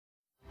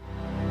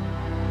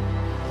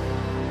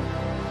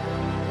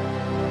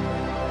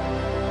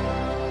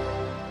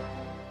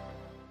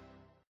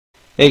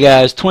Hey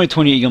guys,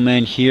 2020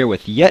 Eagleman here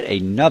with yet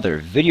another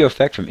video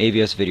effect from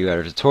AVS Video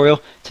Editor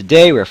tutorial.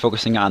 Today we are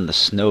focusing on the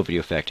snow video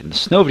effect, and the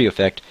snow video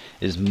effect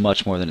is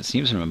much more than it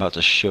seems, and I'm about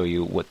to show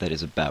you what that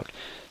is about.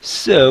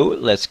 So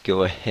let's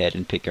go ahead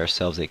and pick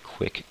ourselves a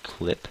quick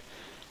clip.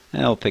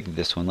 And I'll pick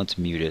this one. Let's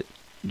mute it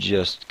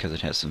just because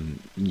it has some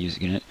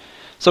music in it.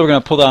 So we're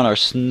going to pull down our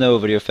snow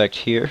video effect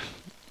here,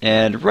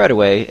 and right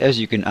away, as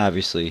you can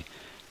obviously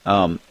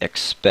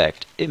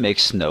expect, it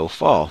makes snow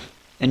fall.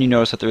 And you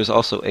notice that there is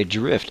also a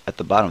drift at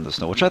the bottom of the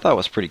snow, which I thought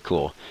was pretty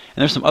cool.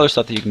 And there's some other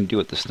stuff that you can do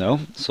with the snow.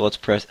 So let's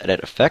press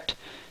Edit Effect,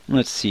 and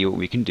let's see what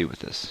we can do with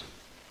this.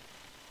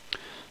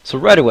 So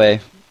right away,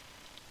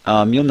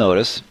 you'll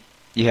notice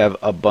you have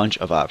a bunch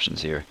of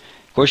options here.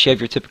 Of course, you have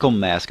your typical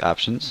mask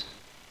options,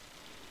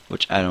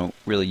 which I don't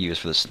really use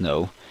for the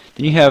snow.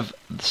 Then you have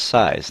the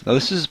size. Now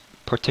this is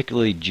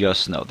particularly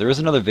just snow. There is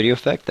another video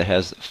effect that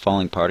has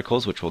falling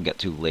particles, which we'll get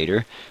to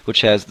later,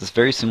 which has this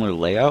very similar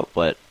layout,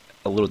 but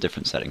a little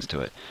different settings to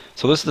it.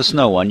 So this is the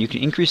snow one. You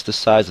can increase the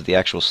size of the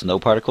actual snow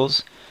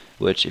particles,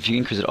 which if you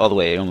increase it all the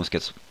way, it almost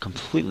gets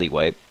completely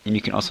white. And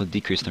you can also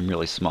decrease them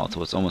really small,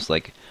 so it's almost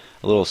like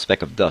a little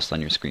speck of dust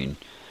on your screen.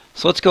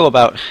 So let's go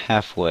about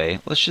halfway.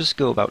 Let's just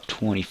go about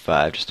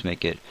 25 just to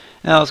make it.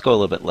 Now let's go a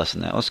little bit less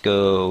than that. Let's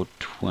go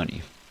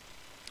 20.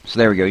 So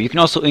there we go. You can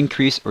also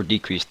increase or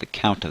decrease the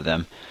count of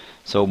them.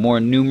 So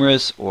more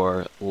numerous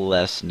or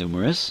less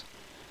numerous.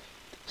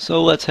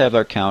 So let's have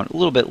our count a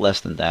little bit less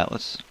than that.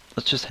 Let's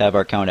just have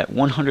our count at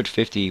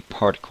 150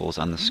 particles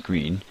on the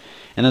screen,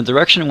 and the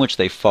direction in which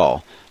they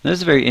fall. Now, this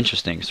is very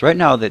interesting. So right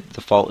now the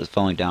fall is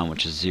falling down,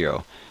 which is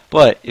 0.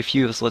 But if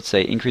you, let's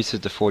say, increase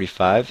it to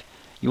 45,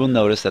 you will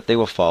notice that they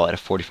will fall at a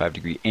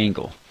 45-degree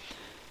angle.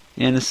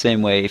 In the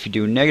same way, if you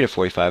do negative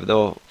 45,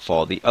 they'll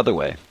fall the other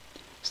way.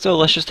 So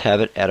let's just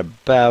have it at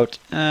about,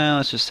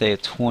 let's just say a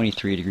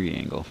 23-degree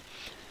angle.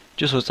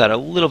 Just so it's at a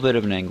little bit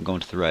of an angle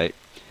going to the right.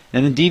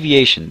 And the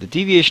deviation. The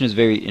deviation is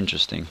very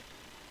interesting.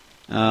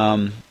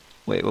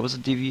 Wait, what was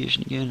the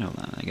deviation again? Hold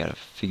on, I gotta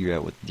figure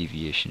out what the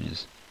deviation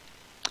is.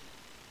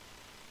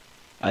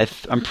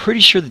 I'm pretty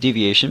sure the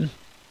deviation,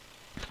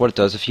 what it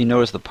does, if you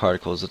notice the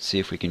particles, let's see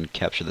if we can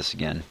capture this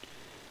again.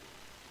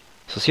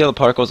 So see how the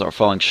particles are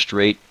falling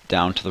straight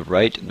down to the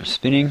right and they're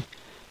spinning?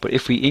 But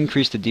if we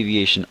increase the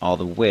deviation all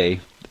the way,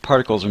 the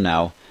particles are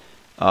now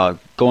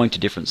going to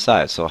different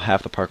sides. So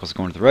half the particles are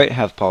going to the right,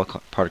 half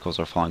the particles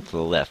are falling to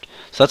the left.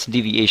 So that's the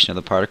deviation of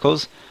the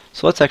particles.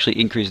 So let's actually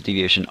increase the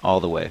deviation all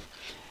the way.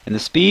 And the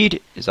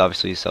speed is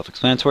obviously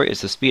self-explanatory.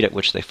 It's the speed at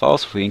which they fall,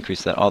 so if we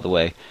increase that all the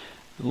way,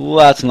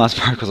 lots and lots of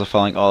particles are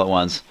falling all at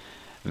once.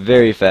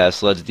 Very fast,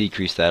 so let's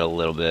decrease that a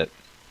little bit.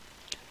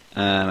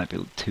 Might be a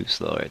little too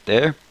slow right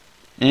there.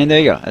 And there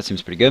you go, that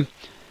seems pretty good.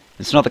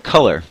 And so now the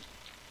color.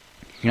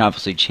 You can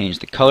obviously change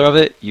the color of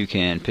it. You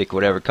can pick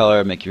whatever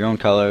color, make your own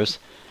colors.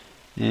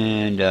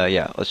 And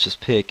yeah, let's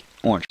just pick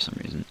orange for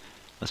some reason.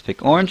 Let's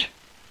pick orange.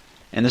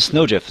 And the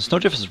snow drift. The snow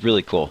drift is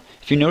really cool.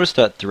 If you notice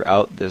that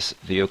throughout this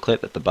video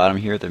clip at the bottom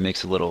here, there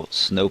makes a little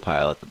snow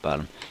pile at the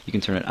bottom. You can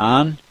turn it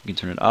on, you can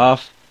turn it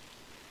off,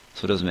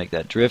 so it doesn't make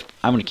that drift.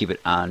 I'm going to keep it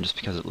on just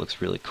because it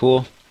looks really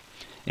cool.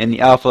 And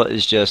the alpha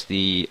is just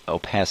the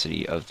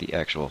opacity of the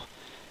actual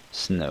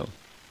snow.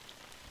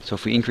 So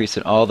if we increase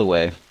it all the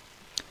way,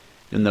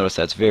 you'll notice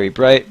that's very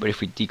bright, but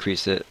if we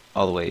decrease it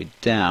all the way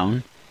down,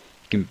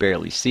 you can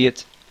barely see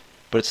it,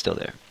 but it's still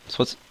there. So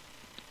let's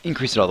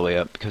increase it all the way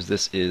up because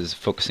this is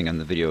focusing on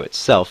the video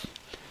itself.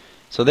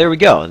 So there we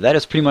go. That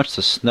is pretty much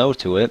the snow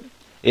to it.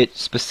 It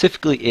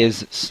specifically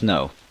is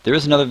snow. There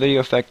is another video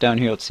effect down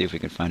here. Let's see if we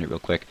can find it real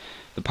quick.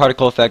 The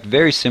particle effect,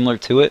 very similar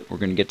to it. We're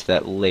going to get to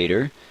that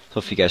later, so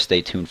if you guys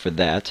stay tuned for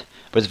that.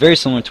 But it's very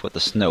similar to what the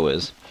snow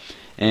is.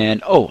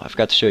 And oh, I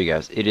forgot to show you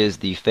guys. It is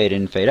the fade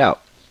in, fade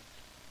out.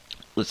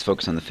 Let's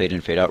focus on the fade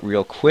in, fade out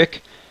real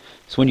quick.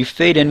 So when you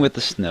fade in with the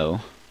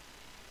snow,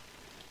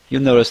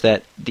 you'll notice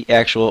that the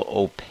actual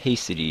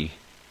opacity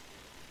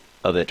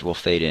of it will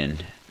fade in,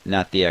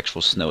 not the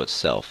actual snow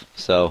itself.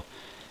 So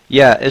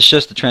yeah, it's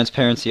just the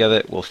transparency of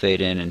it will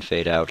fade in and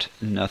fade out.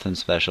 Nothing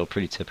special,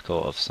 pretty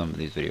typical of some of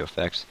these video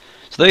effects.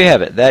 So there you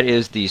have it. That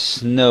is the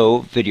snow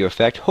video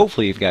effect.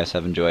 Hopefully you guys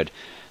have enjoyed.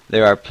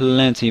 There are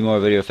plenty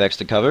more video effects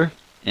to cover,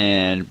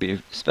 and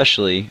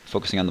especially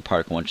focusing on the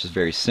particle one, which is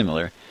very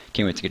similar.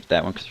 Can't wait to get to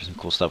that one because there's some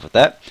cool stuff with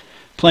that.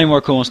 Plenty more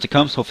cool ones to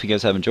come, so hopefully you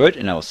guys have enjoyed,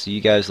 and I will see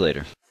you guys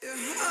later.